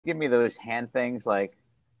give me those hand things like,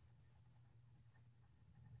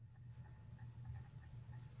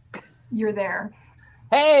 you're there.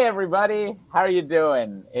 hey, everybody, how are you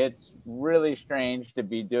doing? It's really strange to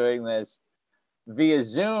be doing this via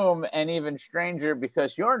Zoom, and even stranger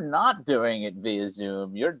because you're not doing it via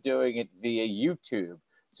Zoom, you're doing it via YouTube.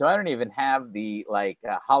 So I don't even have the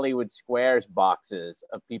Hollywood Squares boxes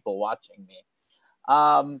of people watching me.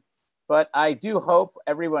 But I do hope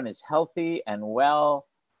everyone is healthy and well.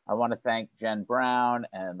 I want to thank Jen Brown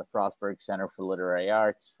and the Frostburg Center for Literary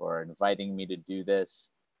Arts for inviting me to do this.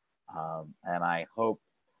 And I hope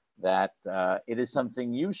that it is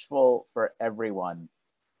something useful for everyone.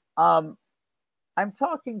 I'm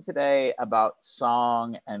talking today about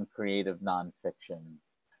song and creative nonfiction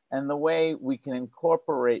and the way we can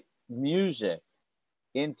incorporate music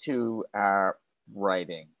into our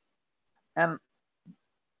writing. And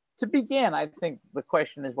to begin, I think the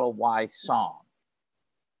question is, well, why song?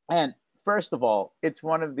 And first of all, it's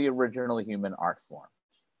one of the original human art forms.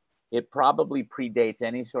 It probably predates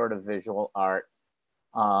any sort of visual art.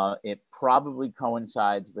 It probably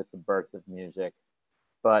coincides with the birth of music,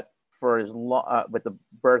 but for as long with the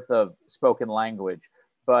birth of spoken language,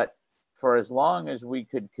 but for as long as we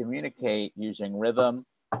could communicate using rhythm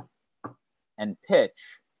and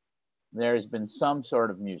pitch, there has been some sort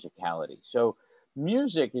of musicality. So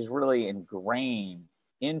music is really ingrained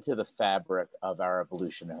into the fabric of our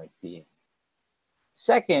evolutionary being.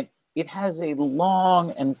 Second, it has a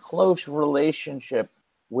long and close relationship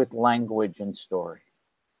with language and story.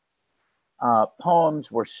 Poems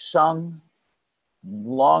were sung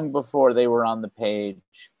long before they were on the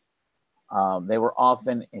page. They were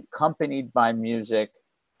often accompanied by music.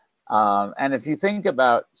 And if you think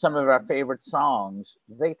about some of our favorite songs,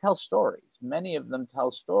 they tell stories. Many of them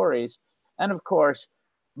tell stories. And of course,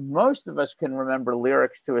 most of us can remember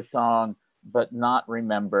lyrics to a song, but not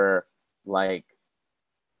remember like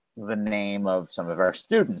the name of some of our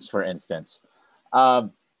students, for instance.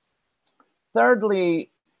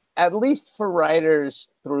 Thirdly, at least for writers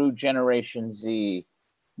through Generation Z,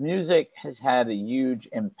 music has had a huge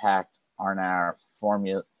impact on our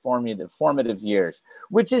formative years,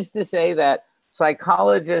 which is to say that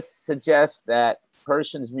psychologists suggest that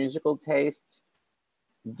person's musical tastes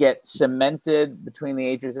get cemented between the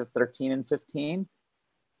ages of 13 and 15.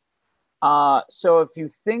 So if you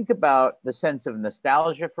think about the sense of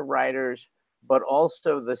nostalgia for writers, but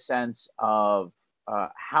also the sense of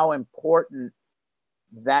how important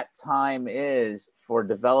that time is for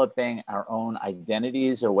developing our own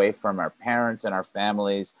identities away from our parents and our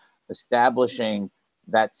families, establishing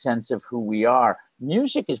that sense of who we are.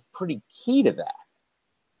 Music is pretty key to that.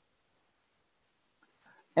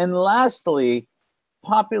 And lastly,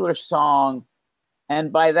 popular song,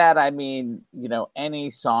 and by that I mean, any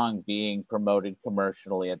song being promoted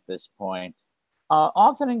commercially at this point,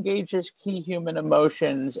 often engages key human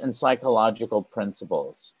emotions and psychological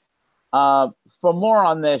principles. For more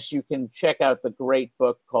on this, you can check out the great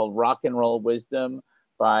book called Rock and Roll Wisdom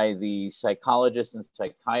by the psychologist and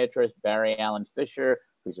psychiatrist Barry Allen Fisher,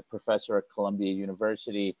 who's a professor at Columbia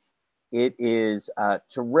University. It is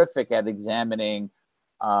terrific at examining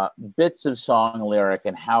bits of song lyric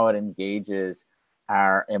and how it engages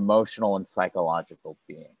our emotional and psychological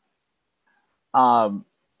being.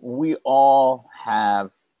 We all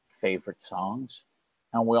have favorite songs,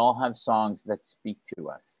 and we all have songs that speak to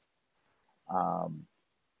us.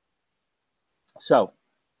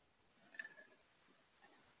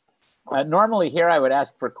 Normally here I would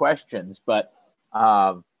ask for questions, but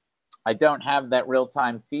I don't have that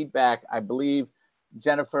real-time feedback. I believe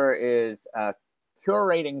Jennifer is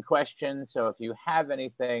curating questions, so if you have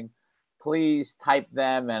anything, please type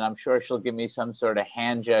them, and I'm sure she'll give me some sort of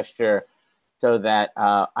hand gesture so that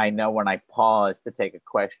I know when I pause to take a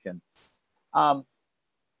question.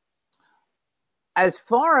 As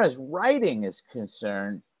far as writing is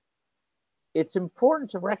concerned, it's important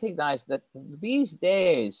to recognize that these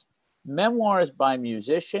days, memoirs by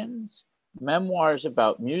musicians, memoirs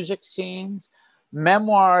about music scenes,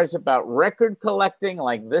 memoirs about record collecting,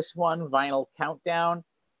 like this one, Vinyl Countdown,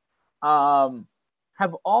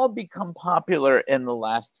 have all become popular in the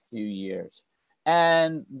last few years.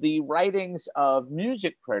 And the writings of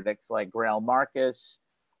music critics like Grail Marcus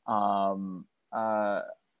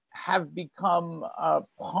have become a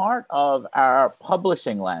part of our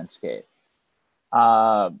publishing landscape.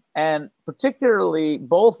 And particularly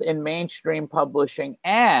both in mainstream publishing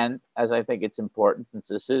and, as I think it's important, since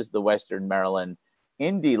this is the Western Maryland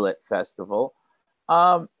Indie Lit Festival,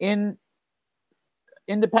 in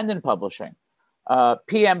independent publishing.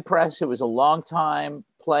 PM Press, who was a longtime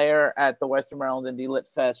player at the Western Maryland Indie Lit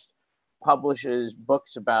Fest, publishes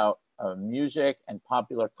books about music and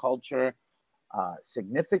popular culture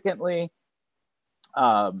significantly.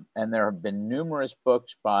 And there have been numerous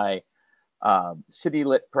books by City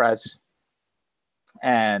Lit Press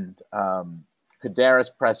and Caderas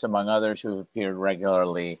Press, among others, who have appeared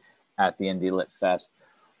regularly at the Indie Lit Fest,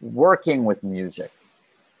 working with music.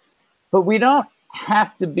 But we don't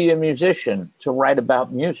have to be a musician to write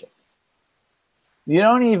about music. You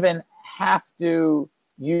don't even have to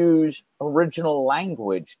use original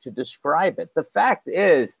language to describe it. The fact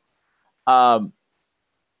is,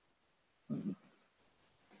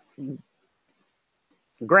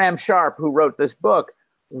 Graham Sharp, who wrote this book,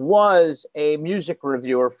 was a music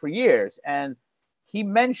reviewer for years. And he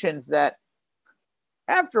mentions that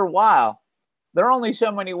after a while, there are only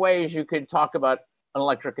so many ways you could talk about an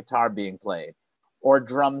electric guitar being played or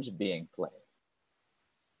drums being played.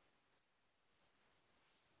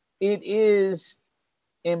 It is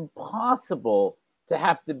impossible to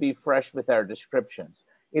have to be fresh with our descriptions.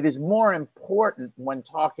 It is more important when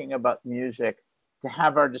talking about music to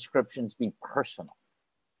have our descriptions be personal.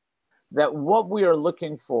 That what we are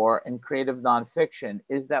looking for in creative nonfiction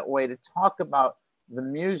is that way to talk about the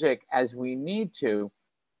music as we need to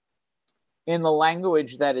in the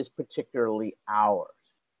language that is particularly ours.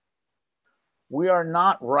 We are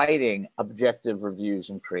not writing objective reviews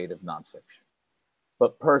in creative nonfiction,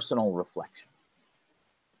 but personal reflection.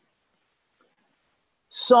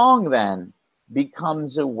 Song then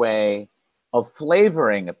becomes a way of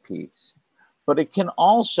flavoring a piece, but it can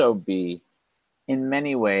also be, in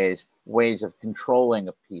many ways of controlling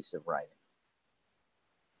a piece of writing.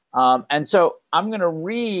 And so I'm going to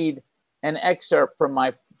read an excerpt from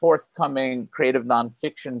my forthcoming creative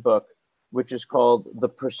nonfiction book, which is called The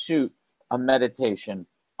Pursuit, a Meditation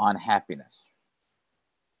on Happiness.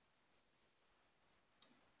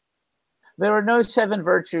 There are no 7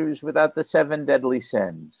 virtues without the 7 deadly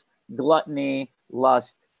sins: gluttony,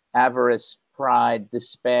 lust, avarice, pride,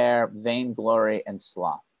 despair, vainglory, and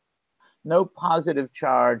sloth. No positive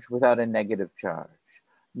charge without a negative charge.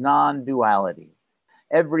 Non-duality.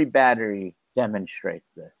 Every battery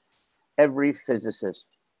demonstrates this. Every physicist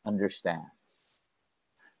understands.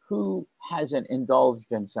 Who hasn't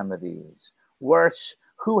indulged in some of these? Worse,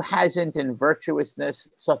 who hasn't in virtuousness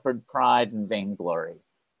suffered pride and vainglory?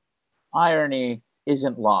 Irony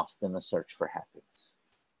isn't lost in the search for happiness.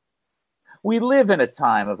 We live in a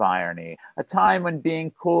time of irony, a time when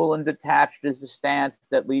being cool and detached is the stance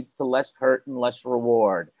that leads to less hurt and less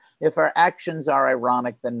reward. If our actions are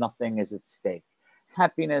ironic, then nothing is at stake.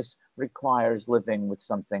 Happiness requires living with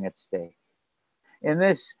something at stake. In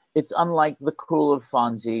this, it's unlike the cool of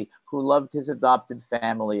Fonzie, who loved his adopted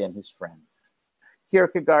family and his friends.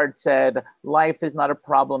 Kierkegaard said, life is not a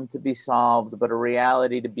problem to be solved, but a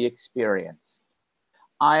reality to be experienced.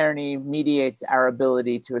 Irony mediates our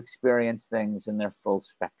ability to experience things in their full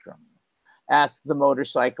spectrum. Ask the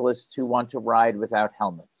motorcyclists who want to ride without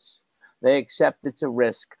helmets. They accept it's a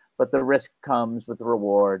risk, but the risk comes with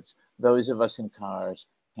rewards those of us in cars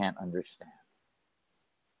can't understand.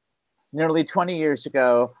 Nearly 20 years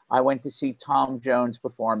ago, I went to see Tom Jones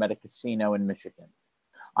perform at a casino in Michigan.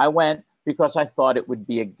 I went because I thought it would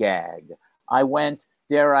be a gag. I went,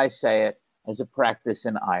 dare I say it, as a practice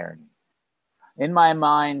in irony. In my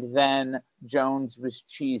mind then, Jones was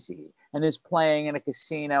cheesy, and his playing in a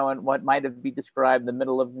casino in what might have been described the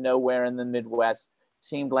middle of nowhere in the Midwest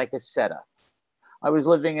seemed like a setup. I was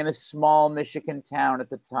living in a small Michigan town at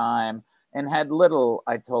the time and had little,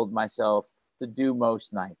 I told myself, to do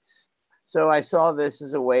most nights. So I saw this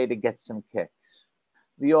as a way to get some kicks.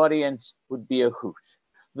 The audience would be a hoot.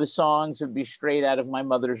 The songs would be straight out of my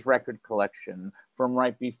mother's record collection from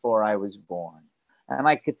right before I was born. And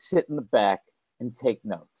I could sit in the back and take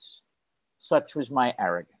notes. Such was my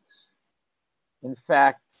arrogance. In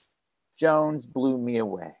fact, Jones blew me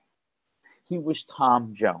away. He was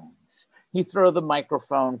Tom Jones. He threw the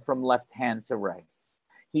microphone from left hand to right.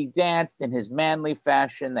 He danced in his manly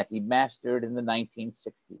fashion that he mastered in the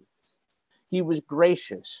 1960s. He was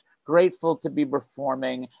gracious, grateful to be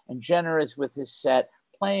performing, and generous with his set,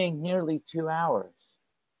 playing nearly 2 hours.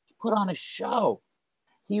 He put on a show.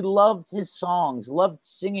 He loved his songs, loved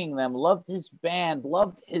singing them, loved his band,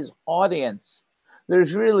 loved his audience.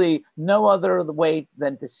 There's really no other way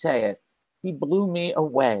than to say it. He blew me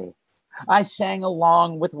away. I sang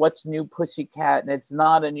along with What's New Pussycat and It's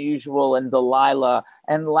Not Unusual and Delilah,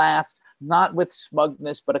 and laughed, not with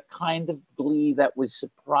smugness, but a kind of glee that was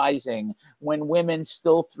surprising when women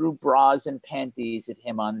still threw bras and panties at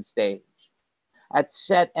him on stage. At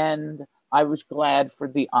set end, I was glad for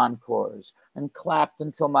the encores and clapped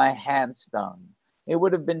until my hands stung. It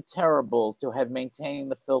would have been terrible to have maintained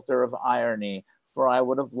the filter of irony, for I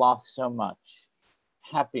would have lost so much.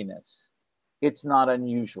 Happiness. It's not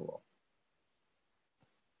unusual.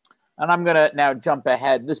 And I'm going to now jump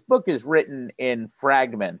ahead. This book is written in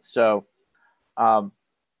fragments. So I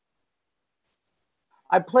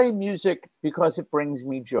play music because it brings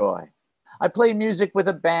me joy. I play music with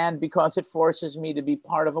a band because it forces me to be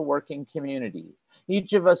part of a working community.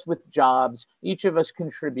 Each of us with jobs, each of us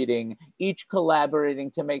contributing, each collaborating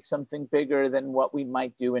to make something bigger than what we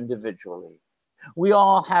might do individually. We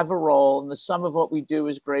all have a role, and the sum of what we do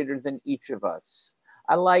is greater than each of us.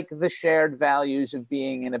 I like the shared values of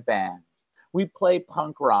being in a band. We play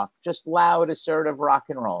punk rock, just loud, assertive rock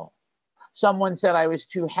and roll. Someone said I was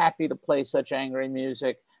too happy to play such angry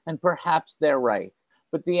music, and perhaps they're right.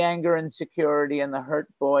 But the anger, insecurity, and the hurt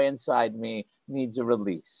boy inside me needs a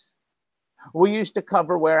release. We used to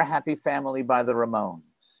cover We're a Happy Family by the Ramones.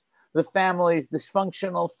 The family's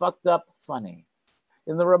dysfunctional, fucked up, funny.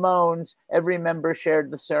 In the Ramones, every member shared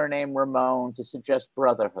the surname Ramone to suggest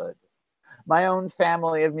brotherhood. My own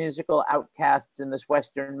family of musical outcasts in this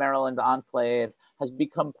Western Maryland enclave has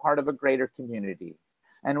become part of a greater community.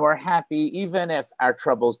 And we're happy even if our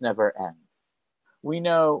troubles never end. We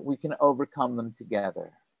know we can overcome them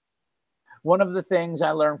together. One of the things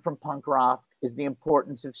I learned from punk rock is the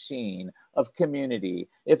importance of scene, of community.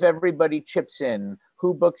 If everybody chips in,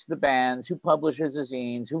 who books the bands, who publishes the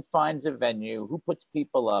zines, who finds a venue, who puts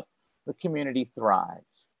people up, the community thrives.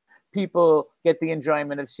 People get the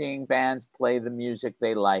enjoyment of seeing bands play the music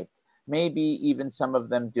they like, maybe even some of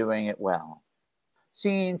them doing it well.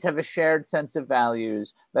 Scenes have a shared sense of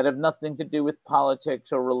values that have nothing to do with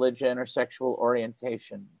politics or religion or sexual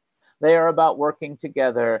orientation. They are about working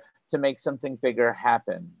together to make something bigger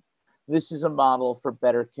happen. This is a model for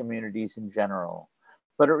better communities in general,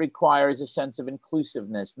 but it requires a sense of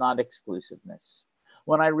inclusiveness, not exclusiveness.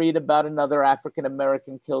 When I read about another African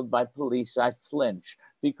American killed by police, I flinch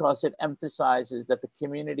because it emphasizes that the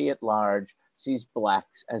community at large sees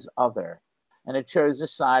Blacks as other. And it shows a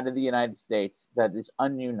side of the United States that is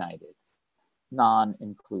ununited,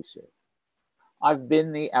 non-inclusive. I've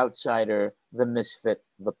been the outsider, the misfit,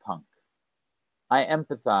 the punk. I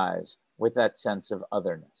empathize with that sense of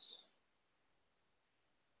otherness.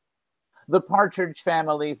 The Partridge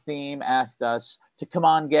Family theme asked us to come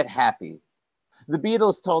on, get happy. The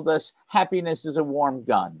Beatles told us happiness is a warm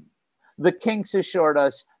gun. The Kinks assured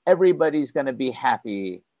us everybody's going to be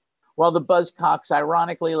happy, while the Buzzcocks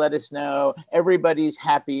ironically let us know everybody's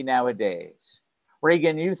happy nowadays.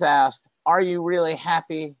 Reagan Youth asked, are you really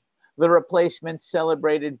happy? The Replacements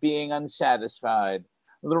celebrated being unsatisfied.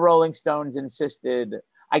 The Rolling Stones insisted,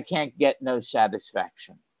 I can't get no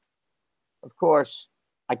satisfaction. Of course,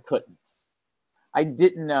 I couldn't. I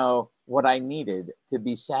didn't know what I needed to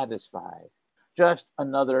be satisfied. Just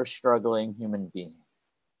another struggling human being.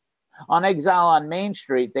 On Exile on Main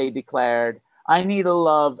Street, they declared, I need a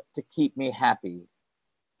love to keep me happy.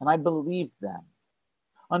 And I believed them.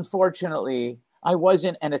 Unfortunately, I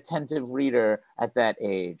wasn't an attentive reader at that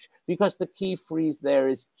age because the key phrase there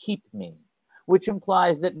is keep me, which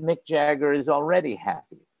implies that Mick Jagger is already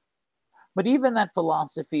happy. But even that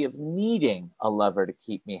philosophy of needing a lover to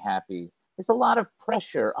keep me happy is a lot of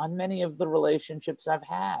pressure on many of the relationships I've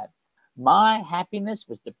had. My happiness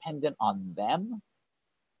was dependent on them.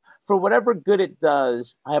 For whatever good it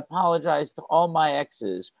does, I apologize to all my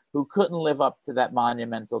exes who couldn't live up to that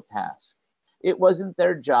monumental task. It wasn't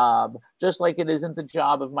their job, just like it isn't the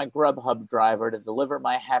job of my Grubhub driver to deliver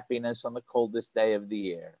my happiness on the coldest day of the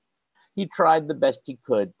year. He tried the best he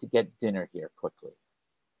could to get dinner here quickly.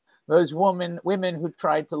 Those women who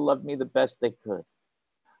tried to love me the best they could.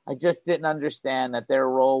 I just didn't understand that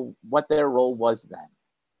what their role was then.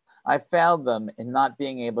 I failed them in not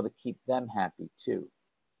being able to keep them happy too.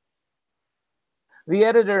 The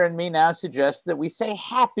editor in me now suggests that we say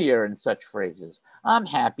happier in such phrases. I'm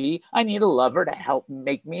happy. I need a lover to help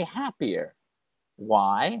make me happier.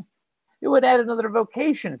 Why? It would add another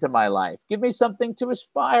vocation to my life, give me something to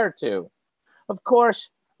aspire to. Of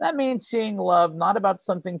course, that means seeing love not about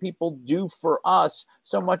something people do for us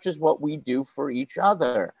so much as what we do for each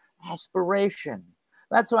other. Aspiration.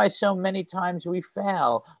 That's why so many times we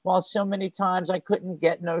fail, while so many times I couldn't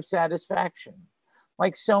get no satisfaction.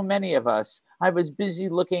 Like so many of us, I was busy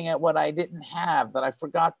looking at what I didn't have that I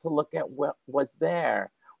forgot to look at what was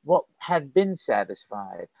there, what had been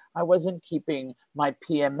satisfied. I wasn't keeping my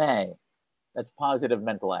PMA. That's positive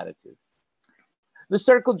mental attitude. The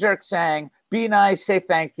Circle Jerk sang, be nice, say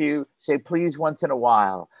thank you, say please once in a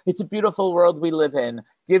while. It's a beautiful world we live in.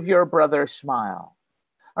 Give your brother a smile.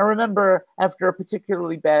 I remember after a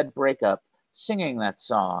particularly bad breakup, singing that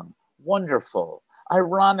song. Wonderful.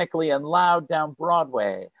 ironically and loud down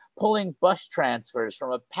Broadway, pulling bus transfers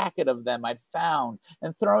from a packet of them I'd found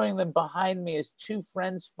and throwing them behind me as two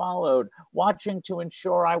friends followed, watching to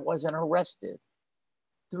ensure I wasn't arrested.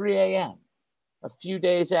 3 a.m., a few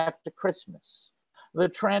days after Christmas. The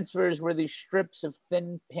transfers were these strips of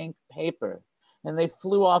thin pink paper, and they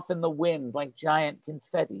flew off in the wind like giant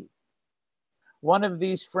confetti. One of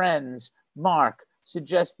these friends, Mark,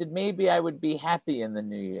 suggested maybe I would be happy in the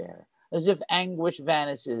new year, as if anguish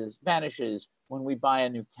vanishes when we buy a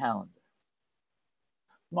new calendar.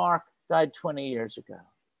 Mark died 20 years ago.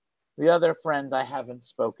 The other friend I haven't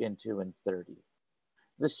spoken to in 30.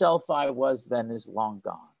 The self I was then is long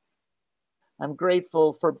gone. I'm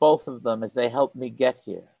grateful for both of them as they helped me get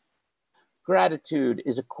here. Gratitude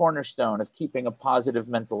is a cornerstone of keeping a positive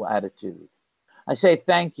mental attitude. I say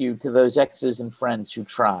thank you to those exes and friends who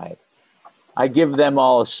tried. I give them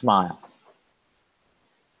all a smile.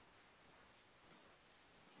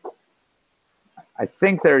 I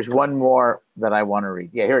think there's one more that I want to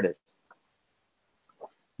read. Yeah, here it is.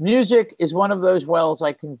 Music is one of those wells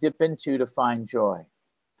I can dip into to find joy.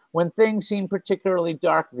 When things seem particularly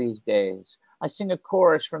dark these days, I sing a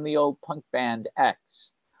chorus from the old punk band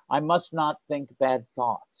X. I must not think bad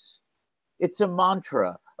thoughts. It's a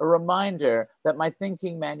mantra, a reminder that my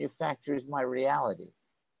thinking manufactures my reality.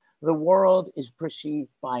 The world is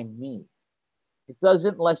perceived by me. It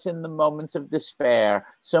doesn't lessen the moments of despair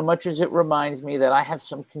so much as it reminds me that I have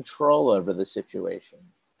some control over the situation.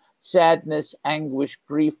 Sadness, anguish,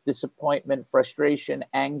 grief, disappointment, frustration,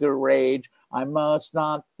 anger, rage. I must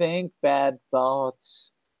not think bad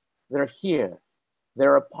thoughts. They're here.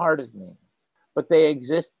 They're a part of me, but they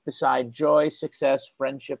exist beside joy, success,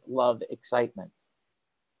 friendship, love, excitement.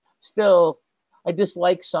 Still, I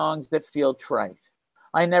dislike songs that feel trite.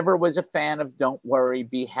 I never was a fan of Don't Worry,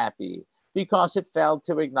 Be Happy, because it failed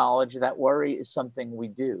to acknowledge that worry is something we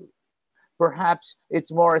do. Perhaps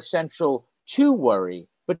it's more essential to worry,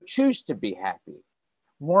 but choose to be happy.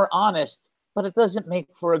 More honest, but it doesn't make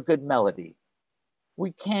for a good melody.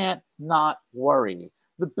 We can't not worry.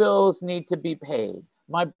 The bills need to be paid.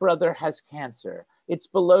 My brother has cancer. It's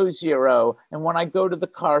below 0, and when I go to the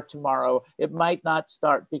car tomorrow, it might not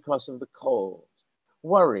start because of the cold.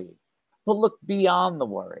 Worry, but look beyond the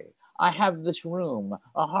worry. I have this room,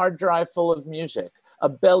 a hard drive full of music, a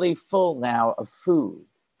belly full now of food.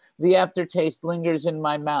 The aftertaste lingers in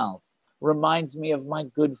my mouth, reminds me of my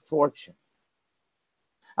good fortune.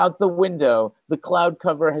 Out the window, the cloud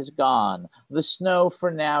cover has gone, the snow for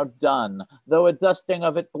now done, though a dusting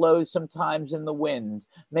of it blows sometimes in the wind,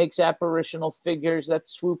 makes apparitional figures that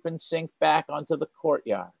swoop and sink back onto the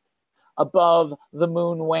courtyard. Above, the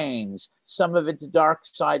moon wanes, some of its dark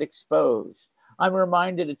side exposed. I'm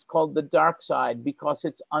reminded it's called the dark side because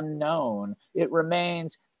it's unknown. It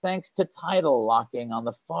remains thanks to tidal locking on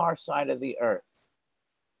the far side of the earth.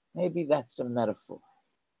 Maybe that's a metaphor.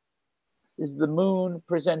 Is the moon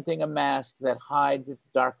presenting a mask that hides its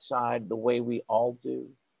dark side the way we all do?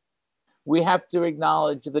 We have to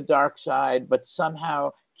acknowledge the dark side, but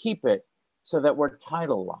somehow keep it so that we're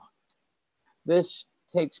tidal locked. This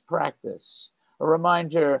takes practice, a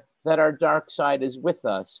reminder that our dark side is with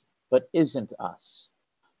us, but isn't us.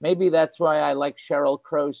 Maybe that's why I like Sheryl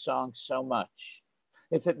Crow's song so much.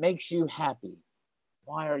 If it makes you happy,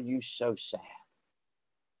 why are you so sad?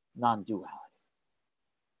 Non-duality.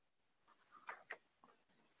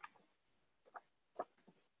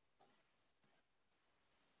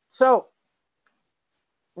 So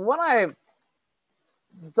what I've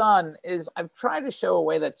done is I've tried to show a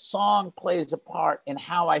way that song plays a part in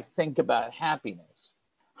how I think about happiness,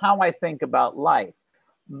 how I think about life.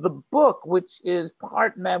 The book, which is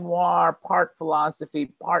part memoir, part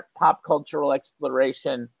philosophy, part pop cultural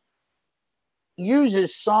exploration,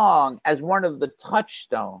 uses song as one of the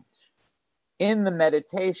touchstones in the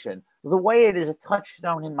meditation, the way it is a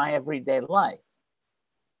touchstone in my everyday life.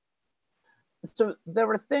 So there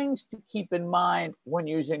are things to keep in mind when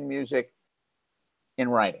using music in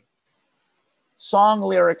writing. Song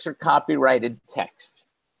lyrics are copyrighted text,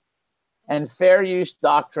 and fair use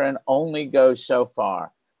doctrine only goes so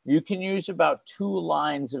far. You can use about 2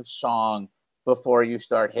 lines of song before you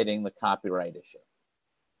start hitting the copyright issue.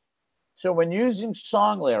 So when using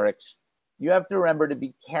song lyrics, you have to remember to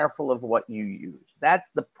be careful of what you use. That's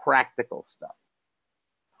the practical stuff.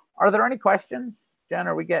 Are there any questions? Jen,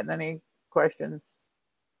 are we getting any questions?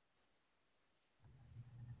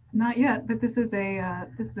 Not yet, but this is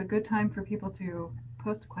a good time for people to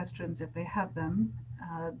post questions if they have them.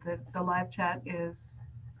 The live chat is,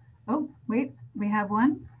 oh, wait, we have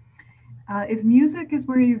one. If music is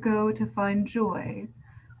where you go to find joy,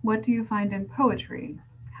 what do you find in poetry?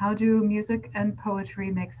 How do music and poetry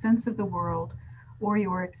make sense of the world or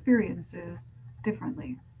your experiences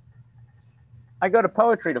differently? I go to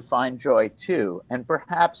poetry to find joy too, and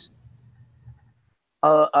perhaps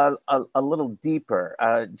a little deeper.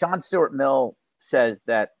 John Stuart Mill says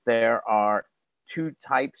that there are two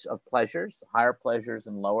types of pleasures, higher pleasures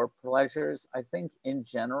and lower pleasures. I think in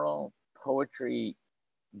general, poetry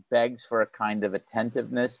begs for a kind of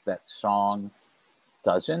attentiveness that song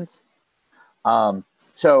doesn't.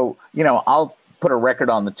 So, you know, I'll put a record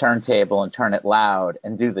on the turntable and turn it loud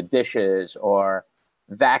and do the dishes or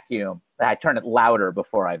vacuum. I turn it louder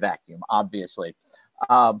before I vacuum, obviously.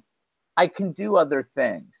 I can do other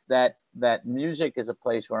things. That music is a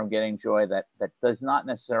place where I'm getting joy that does not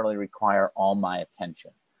necessarily require all my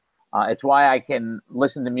attention. It's why I can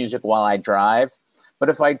listen to music while I drive. But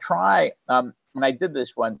if I try, and I did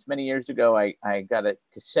this once many years ago, I got a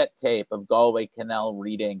cassette tape of Galway Canal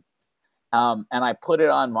reading, and I put it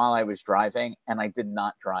on while I was driving, and I did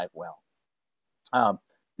not drive well.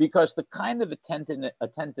 Because the kind of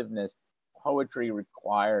attentiveness poetry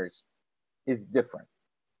requires is different.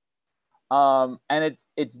 And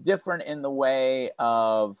it's different in the way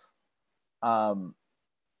of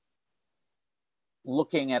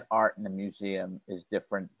looking at art in a museum is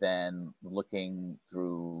different than looking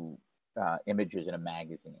through images in a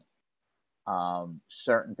magazine.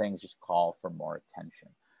 Certain things just call for more attention.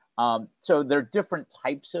 So there are different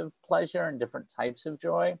types of pleasure and different types of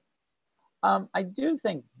joy. I do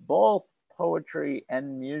think both poetry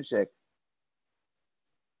and music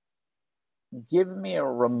give me a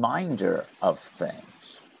reminder of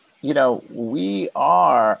things. You know, we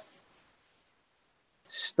are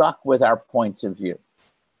stuck with our points of view.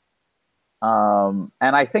 And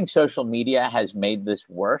I think social media has made this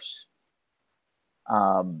worse.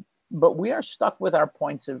 But we are stuck with our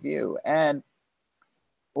points of view. And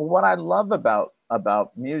what I love about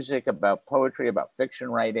music, about poetry, about fiction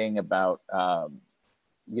writing, about,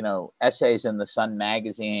 you know, essays in the Sun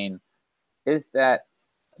magazine is that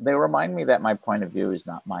they remind me that my point of view is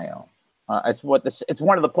not my own. It's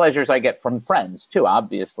one of the pleasures I get from friends too,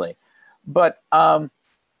 obviously. But I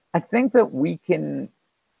think that we can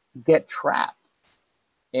get trapped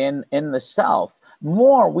in the self.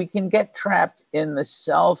 More, we can get trapped in the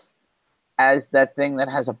self as that thing that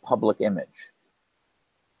has a public image.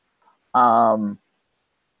 You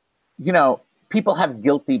know, people have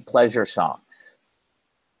guilty pleasure songs.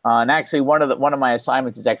 And actually one of my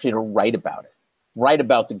assignments is actually to write about it. Write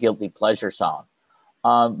about the guilty pleasure song,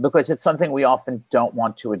 because it's something we often don't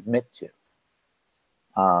want to admit to.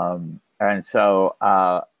 And so,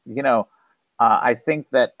 you know, I think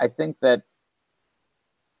that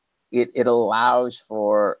it allows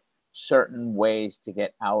for certain ways to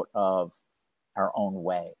get out of our own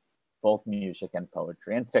way, both music and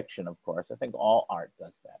poetry and fiction, of course. I think all art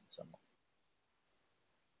does that in some way.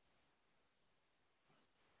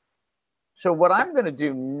 So what I'm going to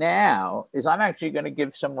do now is I'm actually going to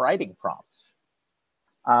give some writing prompts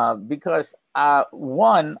because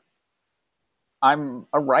one, I'm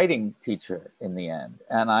a writing teacher in the end,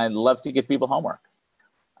 and I love to give people homework.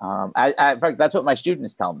 In fact, that's what my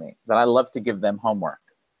students tell me, that I love to give them homework.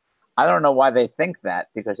 I don't know why they think that,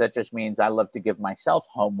 because that just means I love to give myself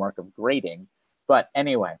homework of grading. But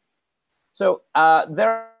anyway, so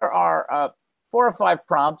there are 4 or 5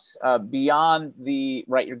 prompts beyond the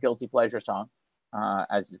write your guilty pleasure song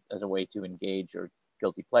as a way to engage your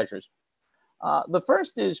guilty pleasures. The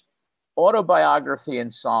first is autobiography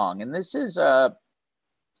and song. And this is to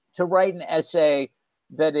write an essay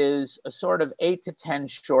that is a sort of 8 to 10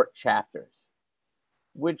 short chapters,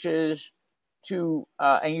 which is to,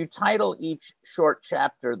 and you title each short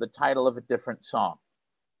chapter the title of a different song.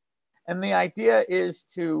 And the idea is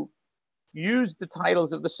to use the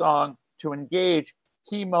titles of the song to engage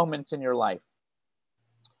key moments in your life.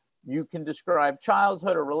 You can describe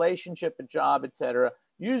childhood, a relationship, a job, etc.,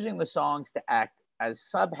 using the songs to act as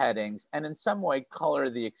subheadings and in some way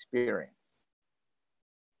color the experience.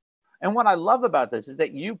 And what I love about this is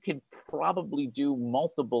that you can probably do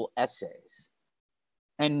multiple essays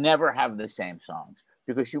and never have the same songs,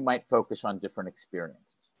 because you might focus on different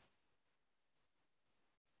experiences.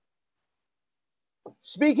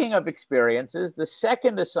 Speaking of experiences, the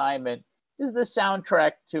second assignment is the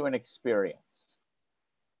soundtrack to an experience.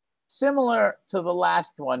 Similar to the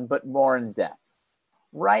last one, but more in depth.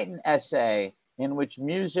 Write an essay in which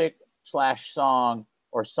music/song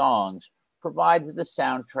or songs provides the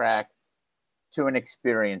soundtrack to an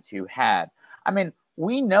experience you had. I mean,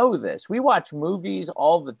 we know this. We watch movies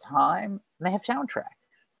all the time, and they have soundtracks.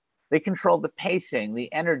 They control the pacing,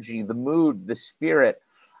 the energy, the mood, the spirit.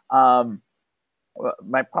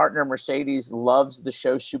 My partner Mercedes loves the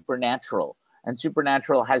show Supernatural, and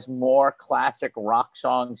Supernatural has more classic rock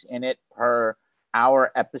songs in it per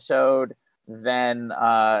hour episode than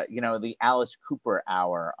the Alice Cooper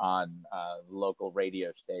hour on local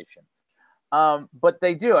radio station. But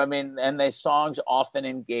they do, and the songs often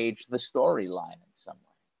engage the storyline in some way.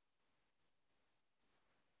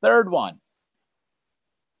 Third one,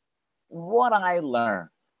 what I learned.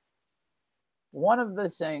 One of the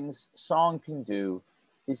things song can do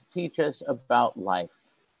is teach us about life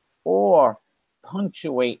or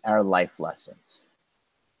punctuate our life lessons.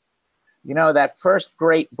 That first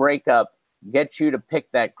great breakup gets you to pick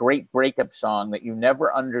that great breakup song that you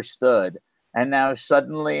never understood, and now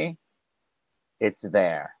suddenly it's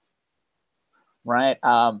there, right?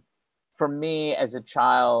 For me as a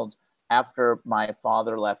child, after my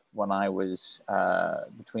father left when I was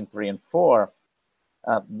between 3 and 4,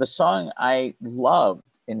 the song I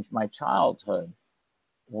loved in my childhood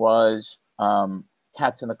was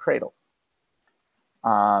Cats in the Cradle.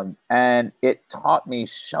 And it taught me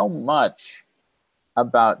so much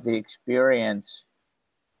about the experience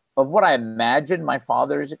of what I imagined my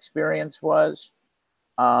father's experience was,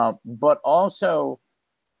 but also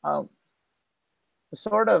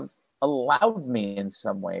sort of allowed me in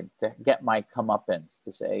some way to get my comeuppance,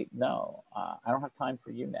 to say, no, I don't have time for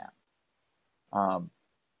you now.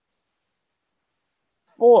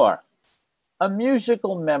 4, a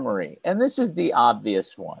musical memory. And this is the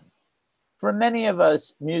obvious one. For many of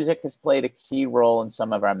us, music has played a key role in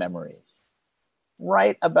some of our memories.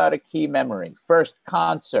 Write about a key memory. First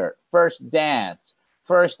concert, first dance,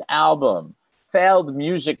 first album, failed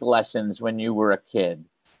music lessons when you were a kid.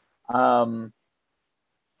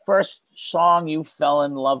 First song you fell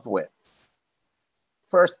in love with.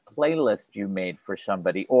 First playlist you made for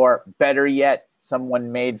somebody, or better yet,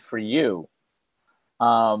 someone made for you.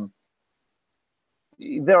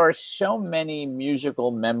 There are so many musical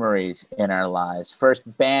memories in our lives. First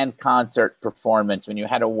band concert performance, when you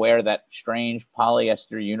had to wear that strange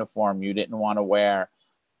polyester uniform you didn't want to wear.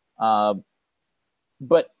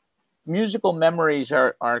 But musical memories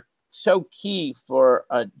are so key for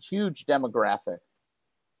a huge demographic.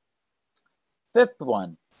 5th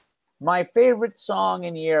one, my favorite song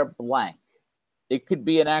in year blank. It could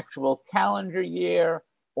be an actual calendar year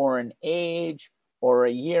or an age or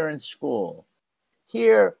a year in school.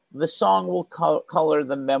 Here, the song will color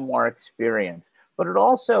the memoir experience, but it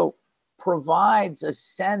also provides a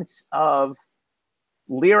sense of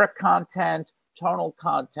lyric content, tonal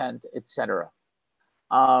content, etc.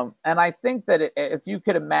 And I think that if you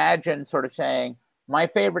could imagine sort of saying, my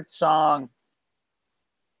favorite song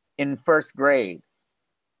in 1st grade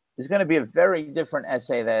is going to be a very different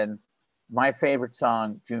essay than my favorite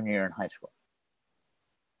song junior year in high school.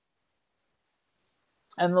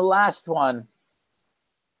 And the last one,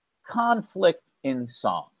 conflict in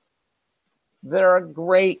song. There are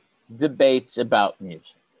great debates about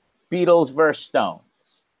music. Beatles versus Stones.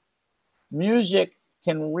 Music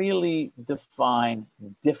can really define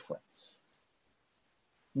difference.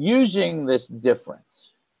 Using this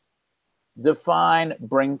difference,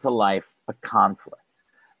 bring to life a conflict.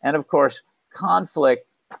 And of course,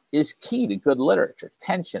 conflict is key to good literature.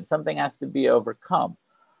 Tension, something has to be overcome.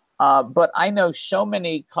 But I know so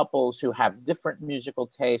many couples who have different musical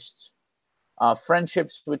tastes,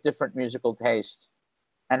 friendships with different musical tastes,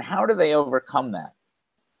 and how do they overcome that?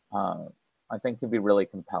 I think can be really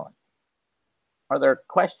compelling. Are there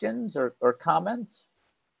questions or comments?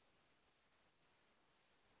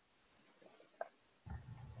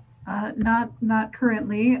 Not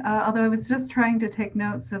currently, although I was just trying to take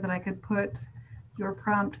notes so that I could put your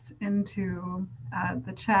prompts into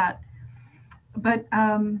the chat. But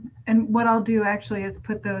and what I'll do actually is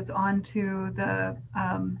put those onto the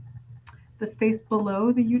space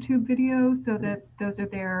below the YouTube video, so that those are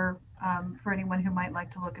there for anyone who might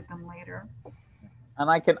like to look at them later. And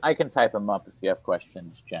I can type them up if you have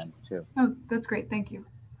questions, Jen, too. Oh, that's great. Thank you.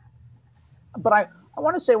 But I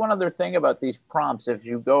want to say one other thing about these prompts as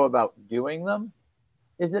you go about doing them,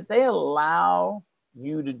 is that they allow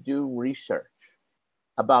you to do research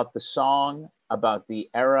about the song, about the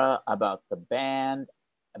era, about the band,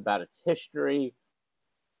 about its history.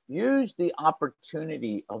 Use the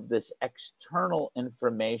opportunity of this external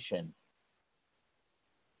information,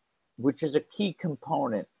 which is a key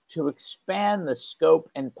component, to expand the scope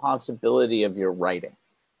and possibility of your writing.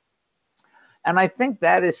 And I think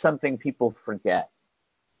that is something people forget,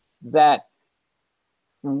 that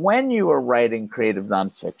when you are writing creative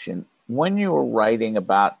nonfiction, when you are writing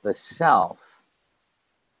about the self,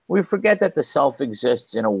 we forget that the self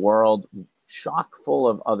exists in a world chock full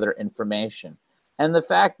of other information. And the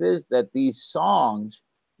fact is that these songs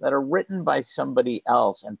that are written by somebody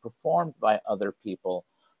else and performed by other people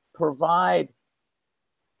provide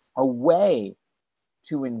a way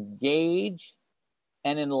to engage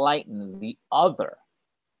and enlighten the other,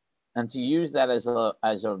 and to use that as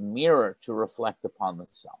a mirror to reflect upon the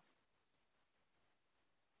self.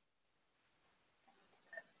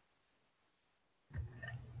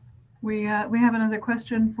 We have another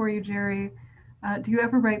question for you, Gerry. Do you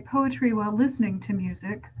ever write poetry while listening to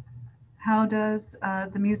music? How does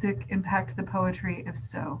the music impact the poetry, if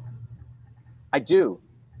so? I do.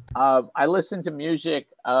 I listen to music.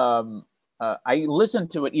 I listen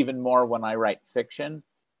to it even more when I write fiction,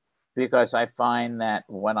 because I find that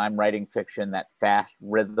when I'm writing fiction, that fast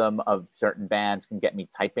rhythm of certain bands can get me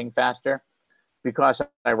typing faster. Because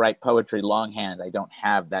I write poetry longhand, I don't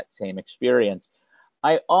have that same experience.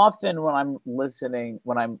 I often, when I'm listening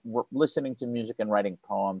to music and writing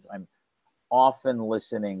poems, I'm often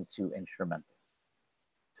listening to instrumental.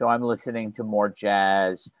 So I'm listening to more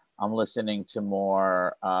jazz, I'm listening to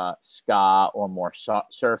more ska or more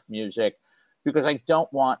surf music, because I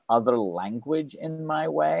don't want other language in my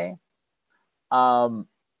way. And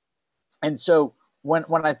so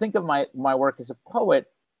when I think of my work as a poet,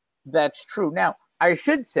 that's true. Now, I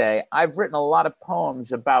should say I've written a lot of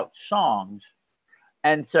poems about songs.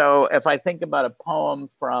 And so if I think about a poem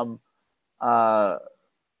from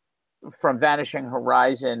Vanishing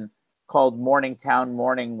Horizon called Morningtown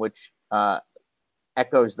Morning, which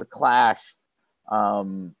echoes The Clash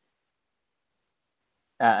and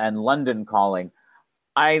London Calling,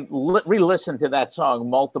 I re-listened to that song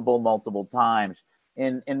multiple times.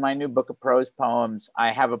 In my new book of prose poems,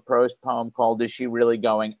 I have a prose poem called Is She Really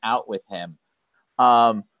Going Out With Him?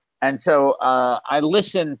 And so I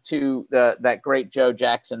listened to that great Joe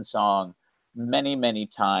Jackson song many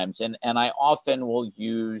times, and I often will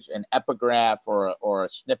use an epigraph or a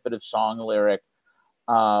snippet of song lyric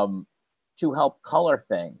to help color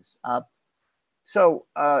things. So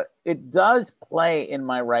it does play in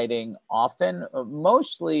my writing often.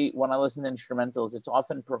 Mostly when I listen to instrumentals, it's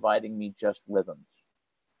often providing me just rhythms.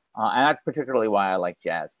 And that's particularly why I like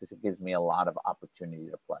jazz, because it gives me a lot of opportunity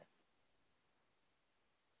to play.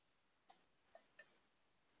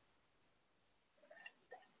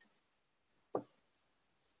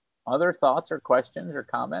 Other thoughts or questions or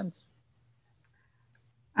comments?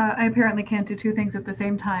 I apparently can't do two things at the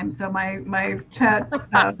same time, so my chat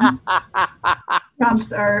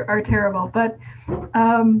prompts are terrible. But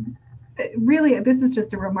really, this is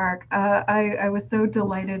just a remark. I was so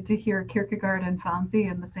delighted to hear Kierkegaard and Fonzie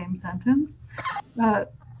in the same sentence.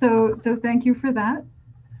 So thank you for that.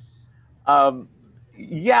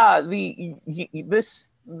 Yeah,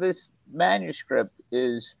 this manuscript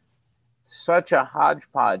is such a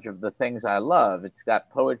hodgepodge of the things I love. It's got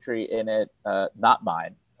poetry in it, not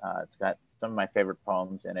mine. It's got some of my favorite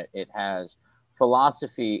poems in it. It has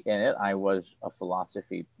philosophy in it. I was a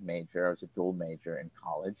philosophy major. I was a dual major in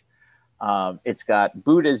college. It's got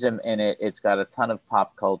Buddhism in it. It's got a ton of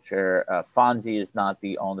pop culture. Fonzie is not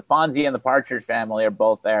the only. Fonzie and the Partridge Family are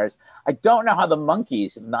both theirs. I don't know how the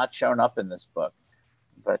Monkees have not shown up in this book,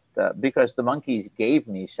 but because the Monkees gave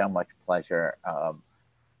me so much pleasure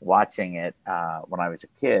watching it when I was a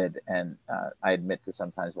kid, and I admit to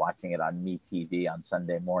sometimes watching it on MeTV on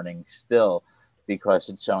Sunday morning still, because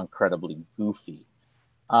it's so incredibly goofy.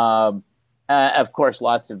 Of course,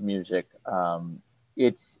 lots of music. So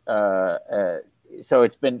it's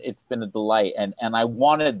been a delight, and I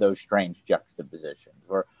wanted those strange juxtapositions,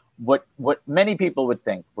 or what many people would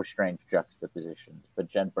think were strange juxtapositions, but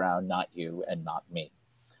Jen Brown, not you, and not me.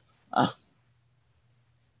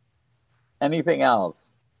 Anything else?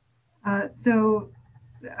 So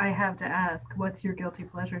I have to ask, what's your guilty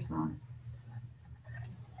pleasure song?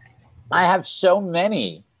 I have so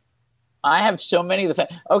many.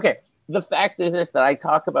 Okay, the fact is this, that I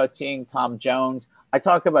talk about seeing Tom Jones. I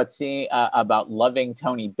talk about about loving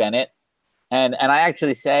Tony Bennett, and I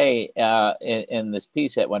actually say in this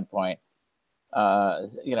piece at one point,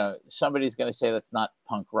 somebody's going to say that's not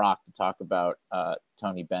punk rock to talk about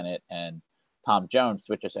Tony Bennett and Tom Jones,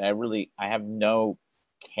 to which I say I have no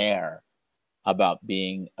care about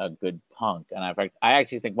being a good punk. And in fact, I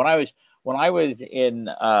actually think when I was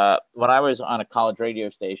on a college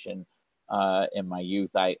radio station in my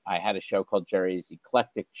youth, I had a show called Jerry's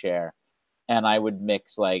Eclectic Chair, and I would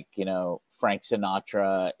mix Frank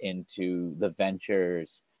Sinatra into the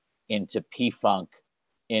Ventures, into P-Funk,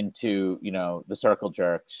 into the Circle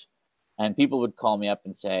Jerks, and people would call me up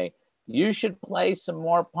and say, you should play some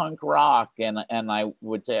more punk rock, and I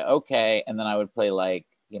would say okay, and then I would play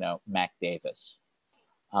Mac Davis.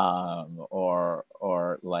 or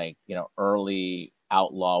like, you know, early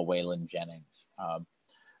outlaw Waylon Jennings,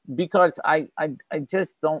 because I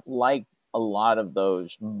just don't like a lot of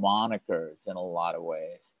those monikers in a lot of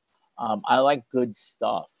ways. I like good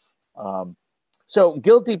stuff. So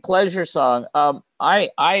guilty pleasure song. I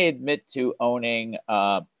admit to owning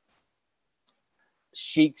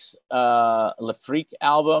Chic's Le Freak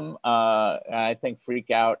album. I think Freak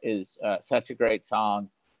Out is such a great song,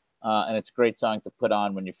 and it's a great song to put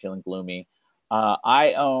on when you're feeling gloomy.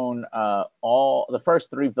 I own all the first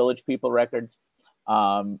 3 Village People records,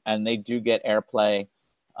 and they do get airplay.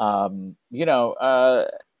 You know,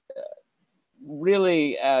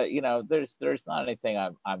 really, you know, there's not anything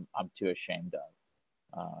I'm too ashamed of.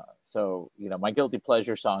 So, you know, my guilty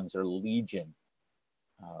pleasure songs are legion.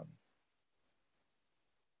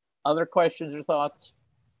 Other questions or thoughts?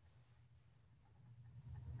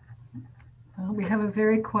 We have a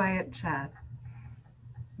very quiet chat.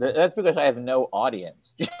 That's because I have no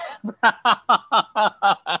audience.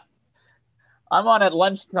 I'm on at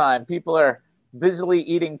lunchtime. People are busily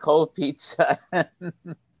eating cold pizza.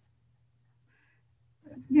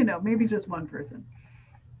 You know, maybe just one person.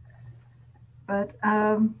 But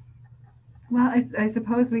well, I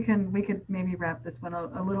suppose we could maybe wrap this one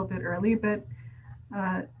a little bit early. But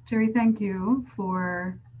Gerry, thank you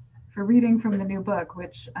for reading from the new book,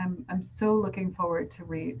 which I'm so looking forward to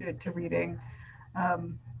reading,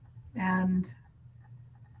 and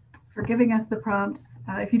for giving us the prompts.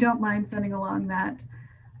 If you don't mind sending along that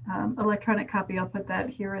electronic copy, I'll put that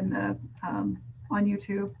here in the on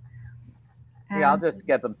YouTube. And, yeah, I'll just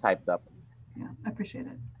get them typed up. Yeah, I appreciate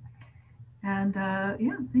it. And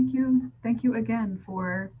yeah, thank you again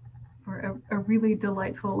for a really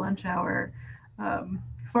delightful lunch hour,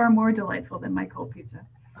 far more delightful than my cold pizza.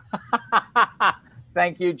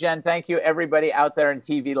 Thank you, Jen. Thank you, everybody out there in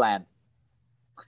TV land.